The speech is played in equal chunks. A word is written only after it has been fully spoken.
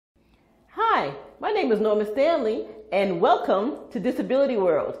My name is Norma Stanley, and welcome to Disability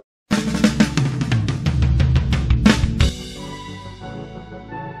World.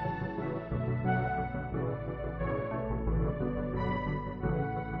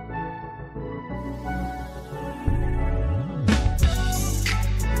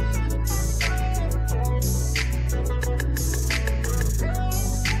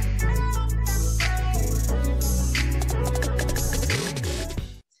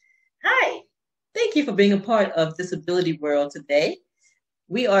 Thank you for being a part of Disability World today.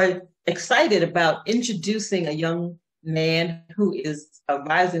 We are excited about introducing a young man who is a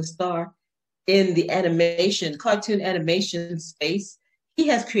rising star in the cartoon animation space. He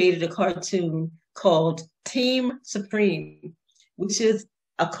has created a cartoon called Team Supreme, which is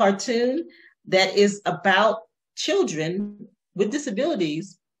a cartoon that is about children with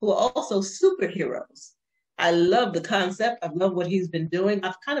disabilities who are also superheroes. I love the concept. I love what he's been doing.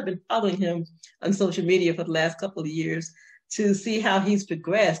 I've kind of been following him on social media for the last couple of years to see how he's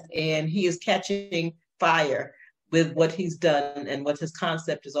progressed, and he is catching fire with what he's done and what his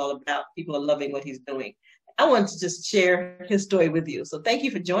concept is all about. People are loving what he's doing. I want to just share his story with you. So thank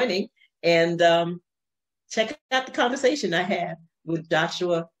you for joining, and check out the conversation I had with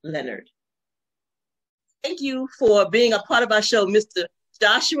Joshua Leonard. Thank you for being a part of our show, Mr.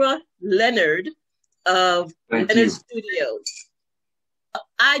 Joshua Leonard of Leonard Studios.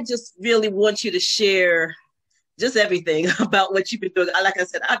 I just really want you to share just everything about what you've been doing. Like I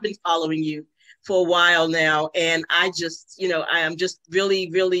said, I've been following you for a while now, and I am just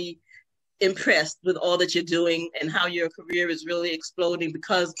really, really impressed with all that you're doing and how your career is really exploding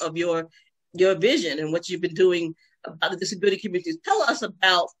because of your vision and what you've been doing about the disability community. Tell us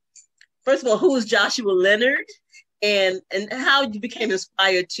about, first of all, who is Joshua Leonard and how you became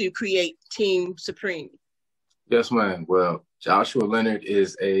inspired to create Team Supreme. Yes, ma'am. Well, Joshua Leonard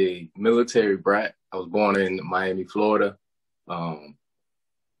is a military brat. I was born in Miami, Florida. I'm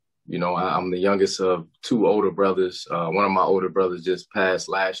the youngest of two older brothers. One of my older brothers just passed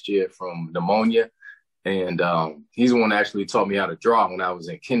last year from pneumonia. And he's the one that actually taught me how to draw when I was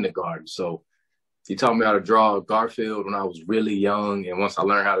in kindergarten. So he taught me how to draw Garfield when I was really young. And once I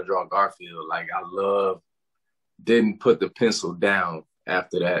learned how to draw Garfield, didn't put the pencil down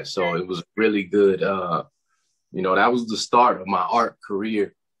after that. So it was really good. That was the start of my art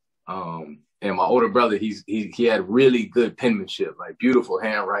career. And my older brother, he had really good penmanship, like beautiful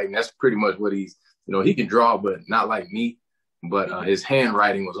handwriting. That's pretty much what he can draw, but not like me. But his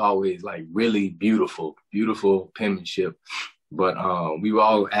handwriting was always like really beautiful penmanship. But we were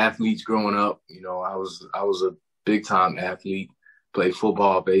all athletes growing up. I was a big time athlete, played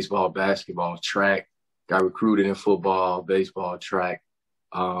football, baseball, basketball, track, got recruited in football, baseball, track.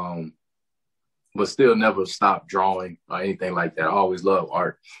 But still never stopped drawing or anything like that. I always loved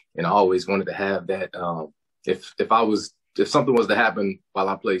art, and I always wanted to have that. If something was to happen while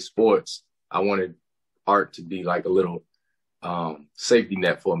I played sports, I wanted art to be like a little safety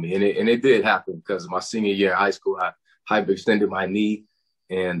net for me, and it did happen because my senior year in high school, I hyperextended my knee,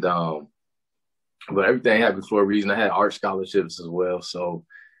 and but everything happened for a reason. I had art scholarships as well, so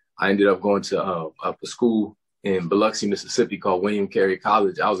I ended up going to a school in Biloxi, Mississippi called William Carey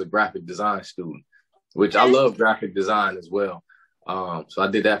College. I was a graphic design student, which I love graphic design as well. So I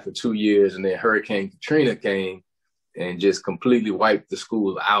did that for 2 years, and then Hurricane Katrina came and just completely wiped the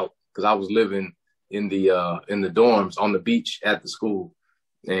school out because I was living in the dorms on the beach at the school.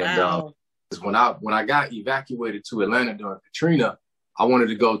 And wow. When I got evacuated to Atlanta during Katrina, I wanted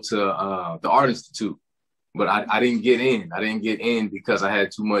to go to the Art Institute, but I didn't get in. I didn't get in because I had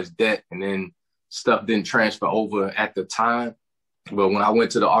too much debt, and then stuff didn't transfer over at the time. But when I went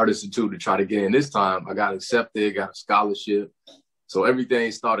to the Art Institute to try to get in this time, I got accepted, got a scholarship. So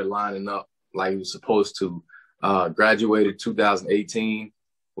everything started lining up like it was supposed to. Graduated 2018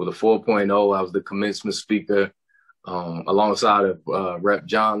 with a 4.0. I was the commencement speaker alongside of Rep.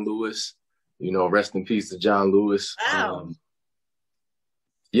 John Lewis. Rest in peace to John Lewis. Wow.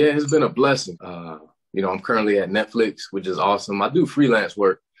 It's been a blessing. I'm currently at Netflix, which is awesome. I do freelance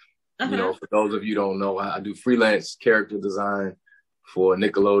work. For those of you who don't know, I do freelance character design for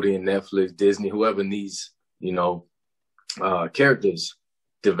Nickelodeon, Netflix, Disney, whoever needs, characters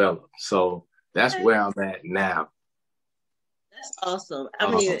developed. So that's where I'm at now. That's awesome.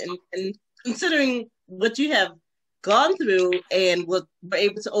 I mean, and considering what you have gone through and what were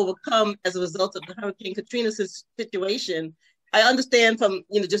able to overcome as a result of the Hurricane Katrina situation, I understand from,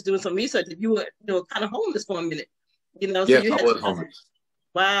 just doing some research that you were, kind of homeless for a minute, So yes, you I was homeless.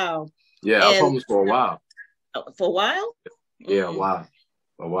 Wow. Yeah, I was homeless for a while. For a while? Yeah, a while.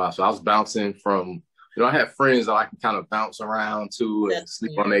 So I was bouncing from I had friends that I can kind of bounce around to and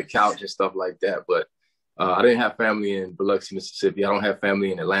sleep on their couch and stuff like that. But I didn't have family in Biloxi, Mississippi. I don't have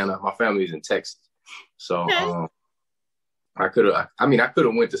family in Atlanta. My family is in Texas. So I could have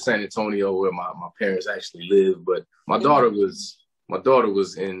went to San Antonio where my parents actually live, but my daughter was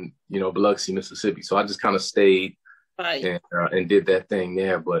in, Biloxi, Mississippi. So I just kind of stayed and did that thing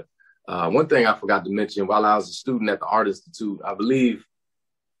there. But one thing I forgot to mention, while I was a student at the Art Institute, I believe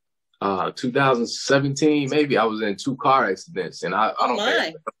 2017, maybe, I was in 2 car accidents. And I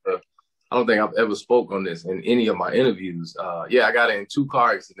don't think I've ever spoke on this in any of my interviews. I got in 2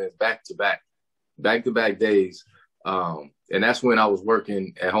 car accidents back to back days. And that's when I was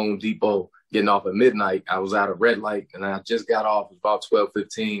working at Home Depot, getting off at midnight. I was at a red light and I just got off. It was about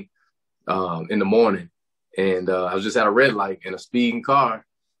 12:15 in the morning. And I was just at a red light and a speeding car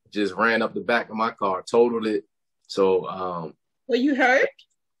just ran up the back of my car, totaled it. So, were you hurt?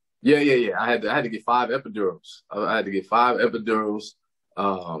 Yeah. I had to get 5 epidurals. I had to get 5 epidurals.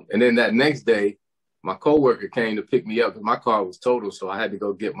 And then that next day, my coworker came to pick me up because my car was totaled. So I had to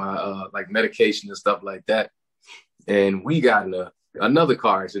go get my medication and stuff like that. And we got in another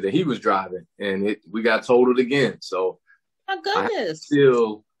car accident. He was driving and we got totaled again. So my goodness. I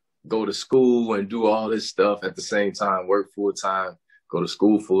still go to school and do all this stuff at the same time, work full time, go to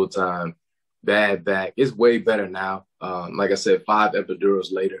school full time, bad back. It's way better now. Like I said, 5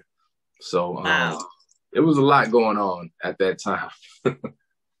 epidurals later. So it was a lot going on at that time.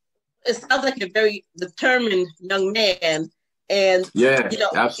 It sounds like a very determined young man. And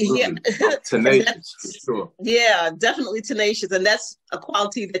absolutely. Tenacious, for sure. Yeah, definitely tenacious. And that's a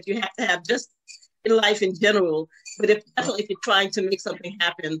quality that you have to have just in life in general. But definitely if you're trying to make something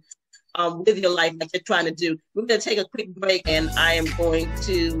happen with your life like you're trying to do. We're going to take a quick break and I am going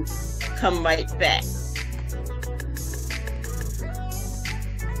to come right back.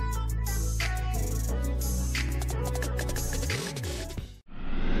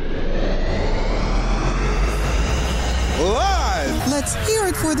 Let's hear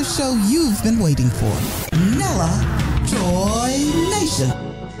it for the show you've been waiting for. Nella Joy Nation.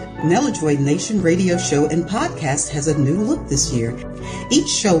 Nella Joy Nation radio show and podcast has a new look this year. Each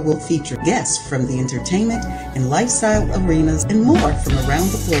show will feature guests from the entertainment and lifestyle arenas and more from around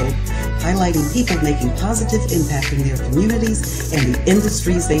the globe, highlighting people making positive impact in their communities and the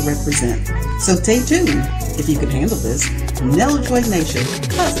industries they represent. So stay tuned. If you can handle this, Nella Joy Nation,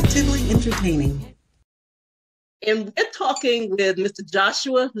 positively entertaining. And we're talking with Mr.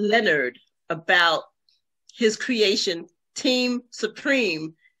 Joshua Leonard about his creation, Team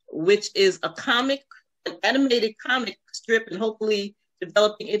Supreme, which is an animated comic strip, and hopefully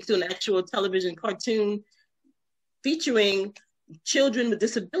developing into an actual television cartoon featuring children with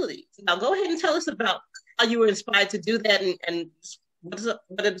disabilities. Now, go ahead and tell us about how you were inspired to do that and what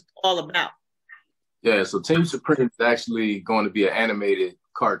it's all about. Yeah, so Team Supreme is actually going to be an animated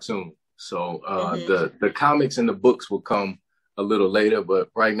cartoon. So the comics and the books will come a little later, but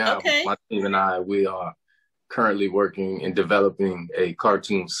right now, my team and we are currently working and developing a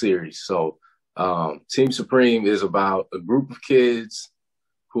cartoon series. So Team Supreme is about a group of kids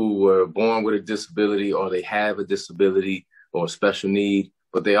who were born with a disability, or they have a disability or a special need,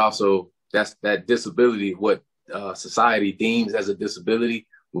 but they also, that disability, what society deems as a disability,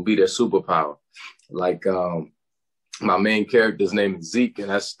 will be their superpower. Like, my main character's name is Zeke, and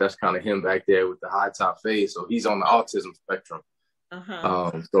that's kind of him back there with the high top fade. So he's on the autism spectrum.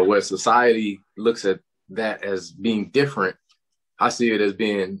 So where society looks at that as being different, I see it as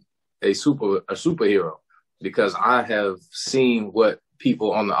being a superhero, because I have seen what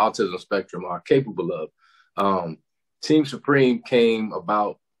people on the autism spectrum are capable of. Team Supreme came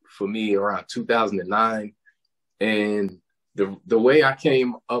about for me around 2009, and the way I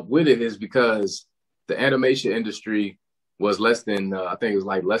came up with it is because the animation industry was less than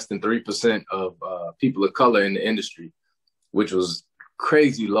 3% of people of color in the industry, which was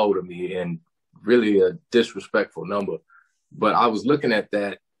crazy low to me and really a disrespectful number. But I was looking at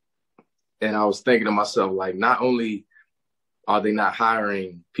that and I was thinking to myself, like, not only are they not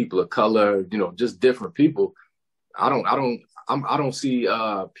hiring people of color, just different people, I don't see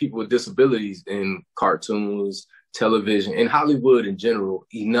people with disabilities in cartoons, television, in Hollywood in general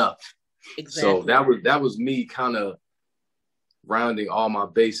enough. Exactly. So that was me kind of rounding all my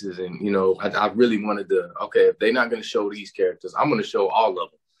bases. And, I really wanted to, if they're not going to show these characters, I'm going to show all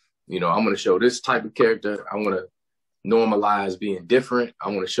of them. I'm going to show this type of character. I want to normalize being different. I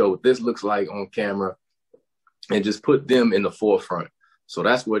want to show what this looks like on camera and just put them in the forefront. So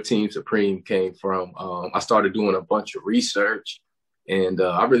that's where Team Supreme came from. I started doing a bunch of research, and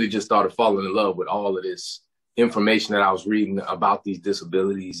I really just started falling in love with all of this information that I was reading about these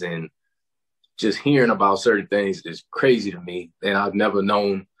disabilities, and just hearing about certain things is crazy to me. And I've never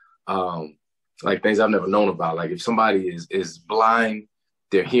known, like things I've never known about. Like if somebody is blind,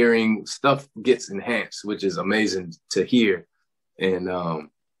 their hearing stuff gets enhanced, which is amazing to hear. And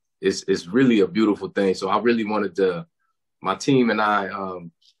it's really a beautiful thing. So I really wanted to, my team and I,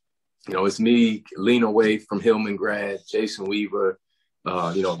 it's me, Lena Way from Hillman grad, Jason Weaver,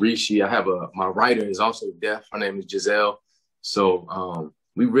 Rishi. I have my writer is also deaf. Her name is Giselle. So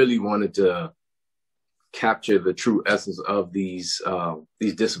we really wanted to capture the true essence of these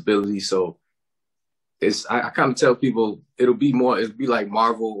disabilities. So I kind of tell people it'll be like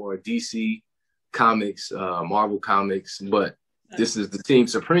Marvel or DC comics, Marvel comics, but this is the Team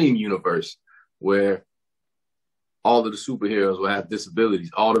Supreme universe where all of the superheroes will have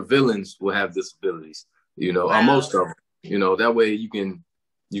disabilities. All the villains will have disabilities, Wow. Or most of them, that way you can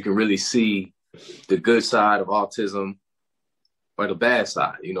really see the good side of autism or the bad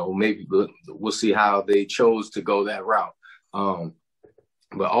side, maybe we'll see how they chose to go that route.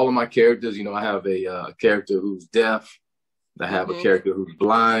 But all of my characters, I have a character who's deaf. I have a character who's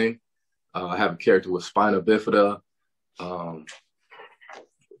blind. I have a character with spina bifida. Let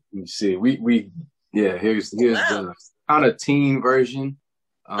me see. Here's Wow. the kind of teen version.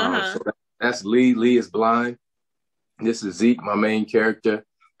 So that's Lee. Lee is blind. This is Zeke, my main character.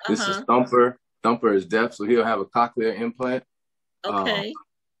 This is Thumper. Thumper is deaf, so he'll have a cochlear implant. Okay.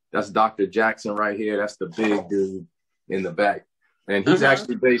 That's Dr. Jackson right here. That's the big dude in the back. And he's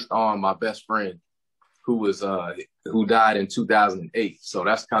actually based on my best friend who died in 2008. So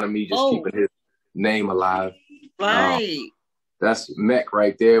that's kind of me just keeping his name alive. Right. That's Mech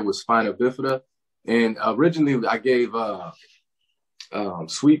right there with spina bifida. And originally I gave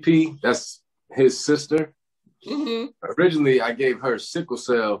Sweet Pea, that's his sister. Originally I gave her sickle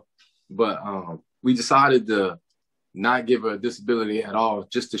cell, but we decided to not give her a disability at all,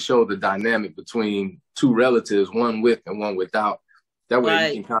 just to show the dynamic between two relatives, one with and one without. That way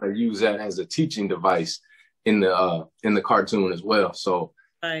you can kind of use that as a teaching device in the cartoon as well. So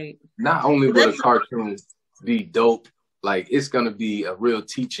not only will the cartoon be dope, like it's going to be a real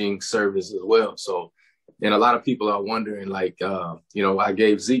teaching service as well. So, and a lot of people are wondering, like, I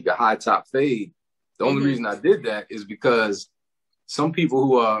gave Zeke a high top fade. The only reason I did that is because some people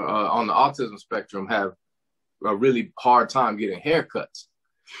who are on the autism spectrum have a really hard time getting haircuts.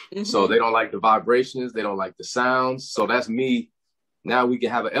 So they don't like the vibrations. They don't like the sounds. So that's me. Now we can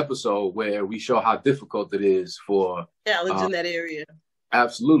have an episode where we show how difficult it is for challenge in that area.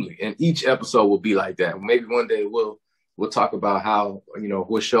 Absolutely. And each episode will be like that. Maybe one day we'll talk about how,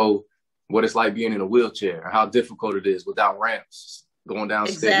 we'll show what it's like being in a wheelchair, or how difficult it is without ramps, going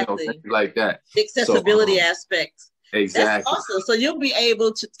downstairs, things like that. The accessibility aspect. Exactly. That's awesome. So you'll be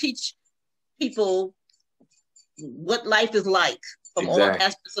able to teach people what life is like from all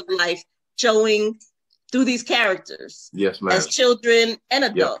aspects of life, showing through these characters. Yes, ma'am. As children and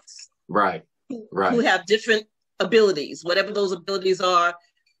adults. Right. Who have different abilities, whatever those abilities are,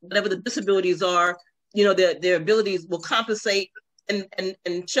 whatever the disabilities are, their abilities will compensate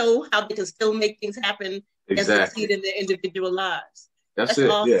and show how they can still make things happen and succeed in their individual lives. That's it.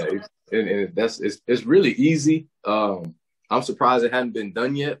 Awesome. Yeah. And it's really easy. I'm surprised it hadn't been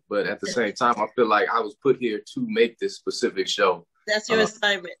done yet, but at the same time, I feel like I was put here to make this specific show. That's your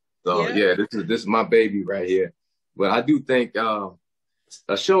assignment. So this is my baby right here. But I do think a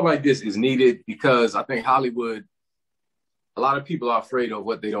show like this is needed, because I think Hollywood, a lot of people are afraid of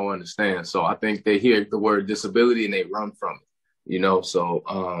what they don't understand. So I think they hear the word disability and they run from it,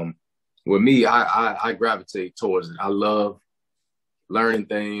 So with me, I gravitate towards it. I love learning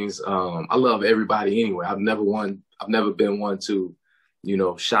things. I love everybody anyway. I've never been one to,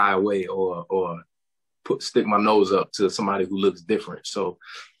 shy away or stick my nose up to somebody who looks different. So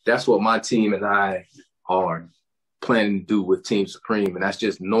that's what my team and I are planning to do with Team Supreme. And that's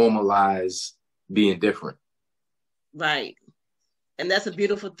just normalize being different. Right. And that's a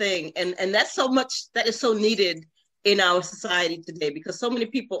beautiful thing. And that's that is so needed in our society today, because so many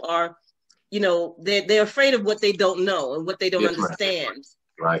people are, they're afraid of what they don't know and what they don't understand.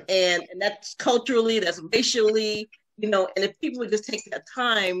 Right. And that's culturally, that's racially, and if people would just take that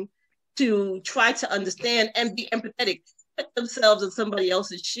time to try to understand and be empathetic, put themselves in somebody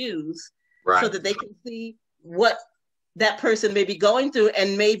else's shoes, so that they can see what that person may be going through,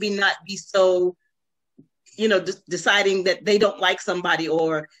 and maybe not be so, deciding that they don't like somebody,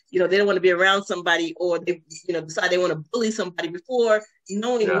 or, they don't want to be around somebody, or they, decide they want to bully somebody before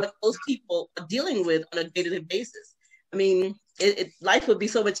knowing what those people are dealing with on a day-to-day basis. I mean, life would be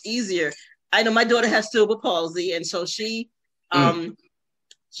so much easier. I know my daughter has cerebral palsy, and so she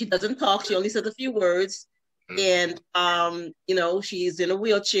doesn't talk. She only says a few words, and she's in a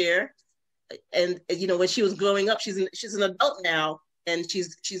wheelchair. you know, when she was growing up, she's an adult now, and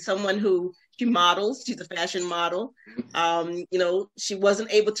she's someone who she models. She's a fashion model. You know, she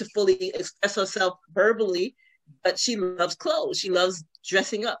wasn't able to fully express herself verbally, but she loves clothes. She loves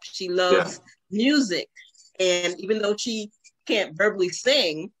dressing up. She loves music. And even though she can't verbally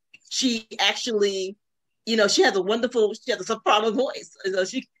sing, she actually, you know, she has a soprano voice. You know,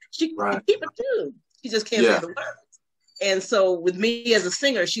 she can keep a tune. She just can't say the words. And so with me as a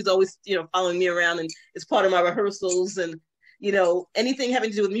singer, she's always, you know, following me around and is part of my rehearsals, and, you know, anything having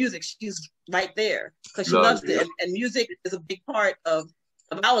to do with music, she's right there because she loves it. And music is a big part of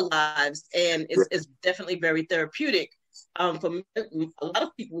our lives, and it's definitely very therapeutic for a lot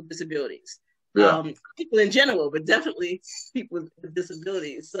of people with disabilities. People in general, but definitely people with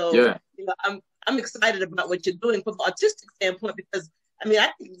disabilities. So you know, I'm excited about what you're doing from an artistic standpoint, because I mean, I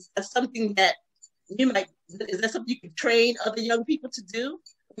think that's something that is that something you can train other young people to do?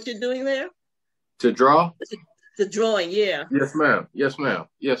 What you're doing there? To draw? The drawing, yeah. Yes, ma'am.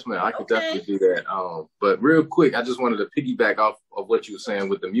 I could definitely do that. But real quick, I just wanted to piggyback off of what you were saying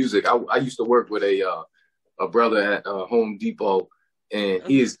with the music. I used to work with a brother at Home Depot, and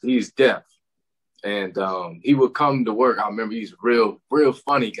he's deaf. And he would come to work. I remember he's a real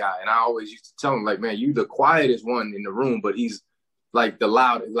funny guy. And I always used to tell him, like, man, you the quietest one in the room, but he's like the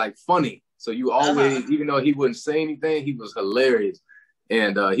loud, like funny. So you always, even though he wouldn't say anything, he was hilarious.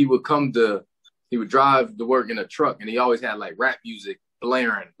 And he would drive to work in a truck, and he always had like rap music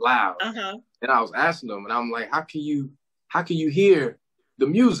blaring loud. And I was asking him, and I'm like, how can you hear the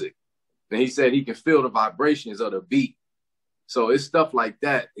music? And he said he can feel the vibrations of the beat. So it's stuff like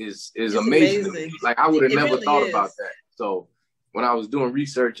that is amazing. Like I would have never thought about that. So when I was doing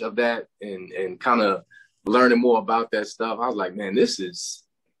research of that and kind of learning more about that stuff, I was like, man, this is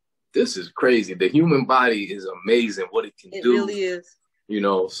crazy. The human body is amazing, what it can do. It really is. You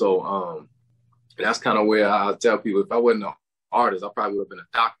know, so that's kind of where I tell people, if I wasn't an artist, I probably would have been a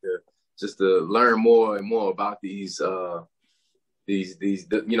doctor, just to learn more and more about the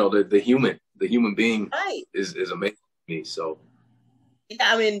human being is amazing to me. So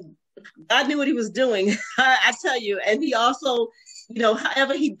yeah, I mean, God knew what he was doing. I tell you, and he also, you know,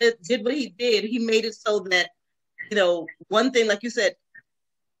 however he did what he did, he made it so that, you know, one thing, like you said,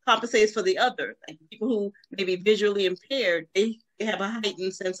 compensates for the other. Like people who may be visually impaired, they have a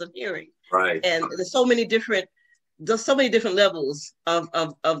heightened sense of hearing. Right. And there's so many different levels of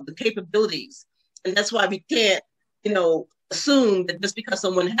the capabilities. And that's why we can't, you know, assume that just because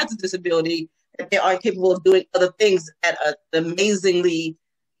someone has a disability, that they aren't capable of doing other things at an amazingly,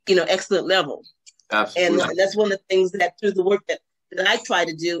 you know, excellent level. Absolutely. And that's one of the things that through the work that I try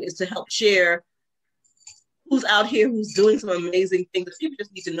to do is to help share who's out here, who's doing some amazing things that people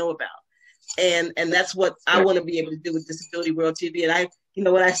just need to know about. And that's what I want to be able to do with Disability World TV. And I, you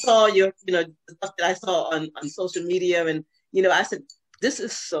know, when I saw the stuff that I saw on social media, and, you know, I said, this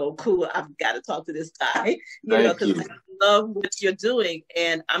is so cool. I've got to talk to this guy, because I love what you're doing.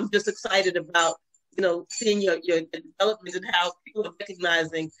 And I'm just excited about, you know, seeing your development and how people are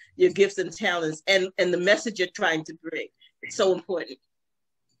recognizing your gifts and talents and the message you're trying to bring. It's so important.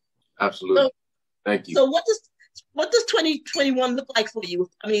 Absolutely. Thank you. So what does 2021 look like for you?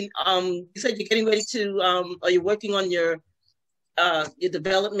 I mean, you said you're getting ready to, or you're working on your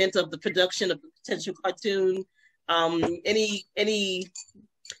development of the production of the potential cartoon. Any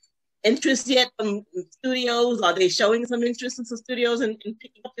interest yet from studios? Are they showing some interest in some studios and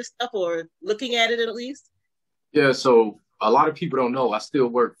picking up your stuff or looking at it at least? Yeah, so a lot of people don't know I still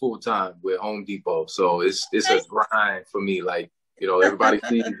work full time with Home Depot. So it's a grind for me. Like, you know, everybody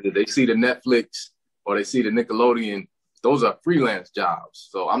they see the Netflix or they see the Nickelodeon. Those are freelance jobs.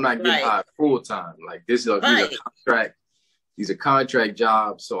 So I'm not getting hired full time. Like these are contract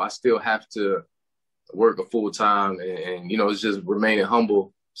jobs. So I still have to work a full time and you know, it's just remaining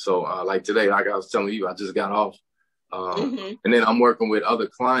humble. So like today, like I was telling you, I just got off. And then I'm working with other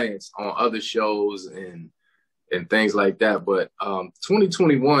clients on other shows and things like that. But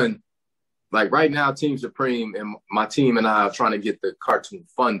 2021, like right now, Team Supreme and my team and I are trying to get the cartoon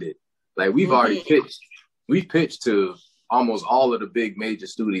funded. Like we've already pitched to almost all of the big major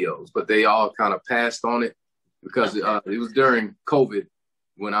studios, but they all kind of passed on it because it was during COVID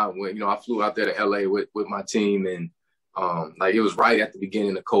when I flew out there to LA with my team, and like it was right at the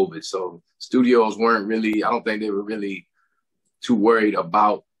beginning of COVID. So studios weren't really, I don't think they were really too worried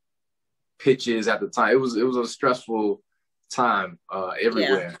about pitches at the time. It was a stressful time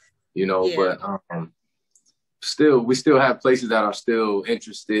everywhere, you know, but we still have places that are still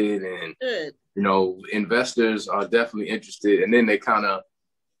interested, and you know, investors are definitely interested, and then they kind of,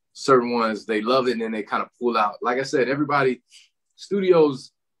 certain ones, they love it and then they kind of pull out. Like I said,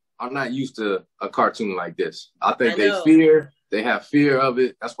 studios are not used to a cartoon like this. I think they have fear of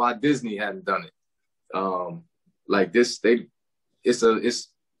it. That's why Disney hadn't done it. Like this, it's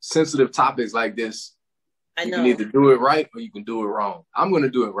sensitive topics like this. You can either do it right or you can do it wrong. I'm going to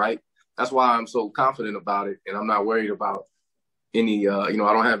do it right. That's why I'm so confident about it, and I'm not worried about any. I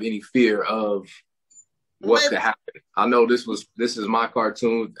don't have any fear of what could happen. I know this is my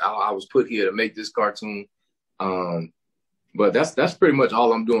cartoon. I was put here to make this cartoon. But that's pretty much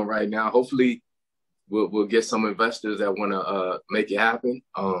all I'm doing right now. Hopefully, we'll get some investors that want to make it happen.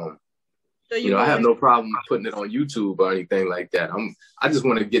 I have no problem putting it on YouTube or anything like that. I just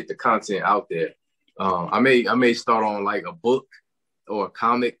want to get the content out there. I may start on like a book or a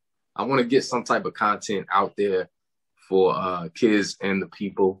comic. I want to get some type of content out there for kids and the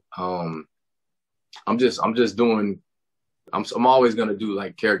people. I'm always gonna do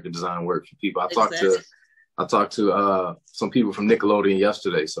like character design work for people. I talked to some people from Nickelodeon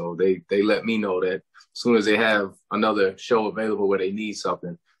yesterday, so they let me know that as soon as they have another show available where they need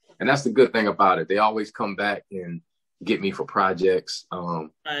something, and that's the good thing about it. They always come back and get me for projects.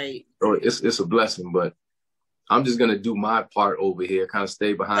 Right. So it's a blessing, but I'm just gonna do my part over here, kind of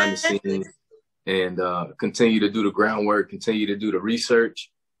stay behind the scenes and continue to do the groundwork, continue to do the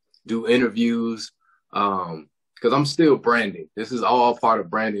research, do interviews, because I'm still branding. This is all part of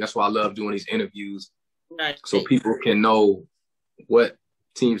branding. That's why I love doing these interviews. Right. So people can know what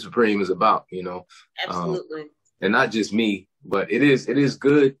Team Supreme is about, Absolutely. And not just me, but it is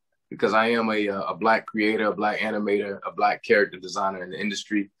good because I am a Black creator, a Black animator, a Black character designer in the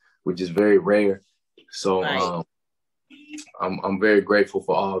industry, which is very rare. So right. I'm very grateful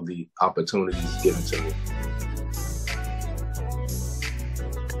for all the opportunities given to me.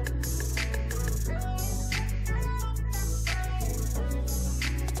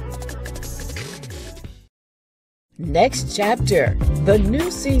 Next Chapter, the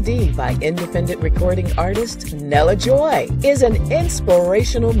new CD by independent recording artist Nella Joy, is an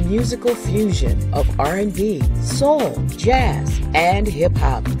inspirational musical fusion of R&B, soul, jazz, and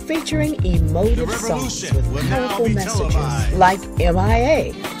hip-hop, featuring emotive songs with powerful messages like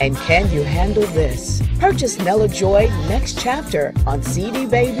MIA and Can You Handle This? Purchase Nella Joy Next Chapter on CD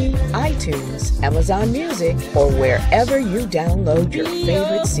Baby, iTunes, Amazon Music, or wherever you download your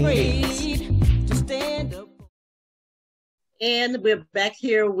favorite CDs. And we're back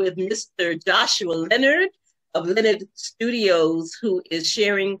here with Mr. Joshua Leonard of Leonard Studios, who is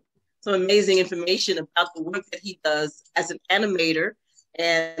sharing some amazing information about the work that he does as an animator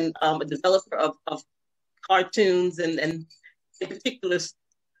and a developer of cartoons, and in particular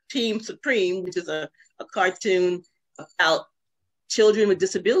Team Supreme, which is a cartoon about children with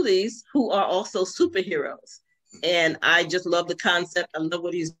disabilities who are also superheroes. And I just love the concept. I love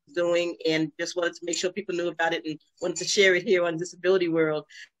what he's doing, and just wanted to make sure people knew about it and wanted to share it here on Disability World.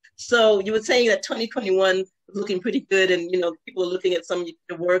 So you were saying that 2021 was looking pretty good, and people are looking at some of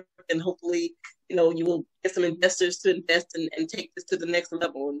your work, and hopefully you will get some investors to invest and take this to the next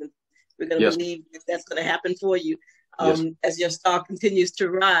level. And we're going to believe that that's going to happen for you as your star continues to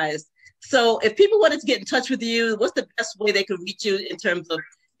rise. So if people wanted to get in touch with you, what's the best way they could reach you in terms of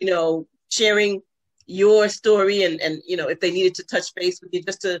sharing your story, and if they needed to touch base with you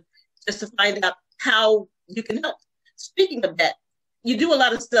just to find out how you can help? Speaking of that, you do a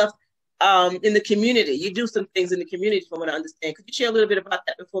lot of stuff in the community. You do some things in the community, from what I understand. Could you share a little bit about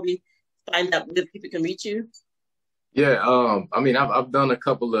that before we find out where people can reach you? Yeah, I've done a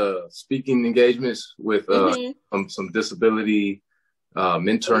couple of speaking engagements with some disability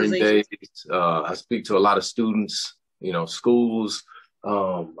mentoring days. I speak to a lot of students, schools.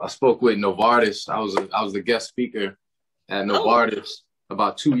 I spoke with Novartis. I was a guest speaker at Novartis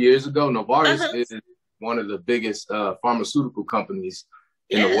about 2 years ago. Novartis is one of the biggest pharmaceutical companies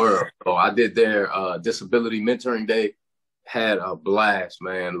in the world. So I did their disability mentoring day. Had a blast,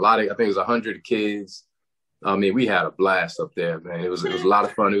 man. I think it was 100 kids. I mean, we had a blast up there, man. It was a lot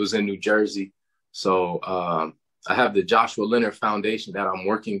of fun. It was in New Jersey. So I have the Joshua Leonard Foundation that I'm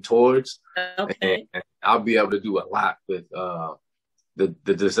working towards. Okay. And I'll be able to do a lot with the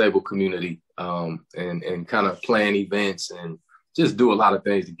disabled community and kind of plan events and just do a lot of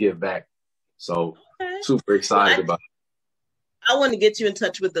things to give back. So super excited about it. I want to get you in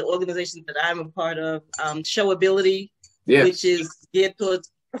touch with the organization that I'm a part of, Showability, which is geared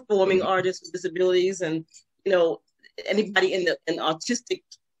towards performing artists with disabilities and, anybody in the artistic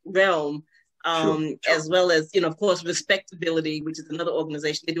realm, as well as, of course, Respectability, which is another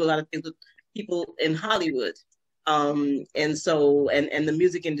organization. They do a lot of things with people in Hollywood. And the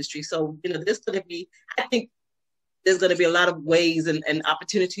music industry. So, there's going to be, I think there's going to be a lot of ways and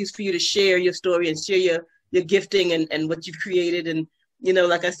opportunities for you to share your story and share your gifting and what you've created and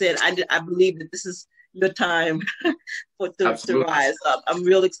like I said, I believe that this is your time to rise up. I'm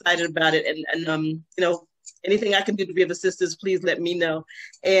real excited about it. And anything I can do to be of assistance, please let me know.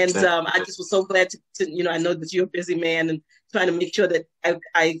 And I just was so glad to I know that you're a busy man and trying to make sure that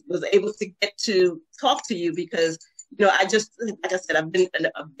I was able to get to talk to you because, I just, like I said, I've been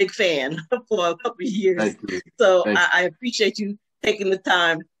a big fan for a couple of years. Thank you. So I appreciate you taking the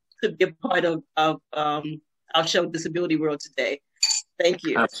time to be a part of our show, Disability World Today. Thank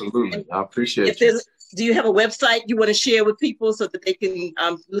you. Absolutely. And I appreciate it. Do you have a website you want to share with people so that they can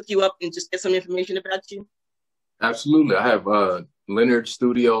look you up and just get some information about you? Absolutely. I have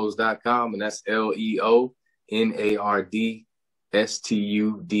leonardstudios.com, and that's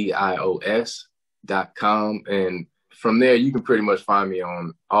LeonardStudios.com. And from there, you can pretty much find me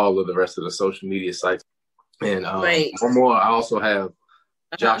on all of the rest of the social media sites. And one more, I also have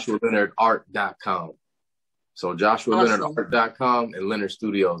JoshuaLeonardArt.com. So JoshuaLeonardArt.com and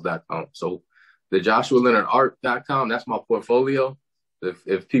LeonardStudios.com. So the JoshuaLeonardArt.com, that's my portfolio.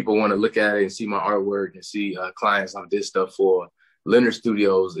 If people want to look at it and see my artwork and see clients I did stuff for, Leonard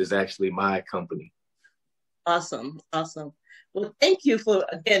Studios is actually my company. Awesome. Well, thank you for,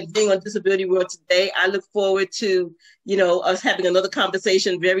 again, being on Disability World Today. I look forward to, us having another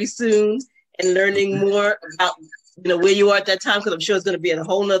conversation very soon and learning more about, where you are at that time, because I'm sure it's going to be at a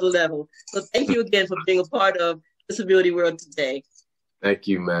whole nother level. So thank you again for being a part of Disability World Today. Thank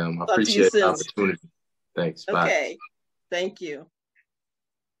you, ma'am. I appreciate the opportunity. Thanks. Bye. Okay. Thank you.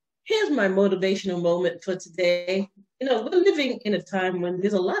 Here's my motivational moment for today. We're living in a time when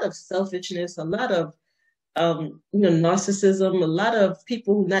there's a lot of selfishness, a lot of, narcissism, a lot of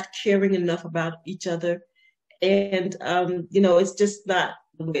people not caring enough about each other. And, it's just not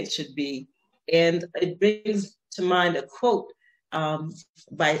the way it should be. And it brings to mind a quote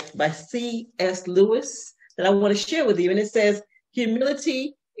by C.S. Lewis that I want to share with you. And it says,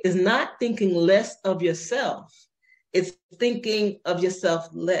 humility is not thinking less of yourself. It's thinking of yourself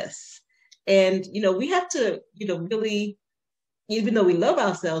less. And, we have to, really, even though we love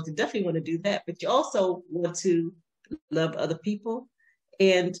ourselves, you definitely want to do that, but you also want to love other people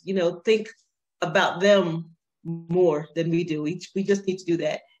and, think about them more than we do. We just need to do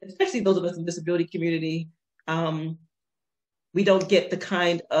that, especially those of us in the disability community. We don't get the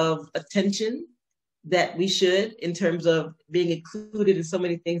kind of attention that we should in terms of being included in so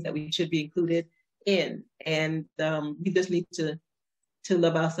many things that we should be included in. And we just need to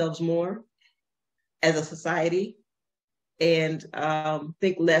love ourselves more as a society and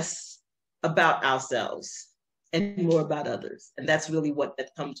think less about ourselves and more about others. And that's really what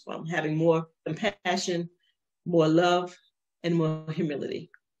that comes from, having more compassion, more love, and more humility.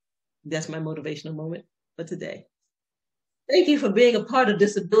 That's my motivational moment for today. Thank you for being a part of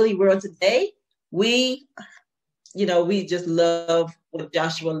Disability World Today. We just love what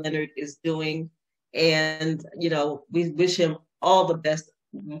Joshua Leonard is doing. And, we wish him all the best,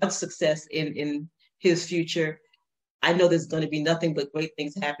 much success in his future. I know there's going to be nothing but great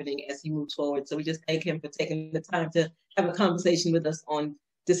things happening as he moves forward. So we just thank him for taking the time to have a conversation with us on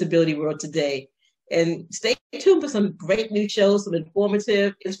Disability World Today. And stay tuned for some great new shows, some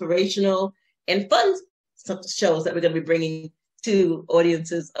informative, inspirational, and fun shows that we're going to be bringing to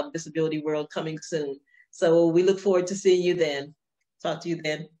audiences of Disability World coming soon. So we look forward to seeing you then. Talk to you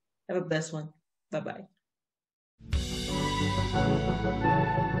then. Have a blessed one. Bye-bye.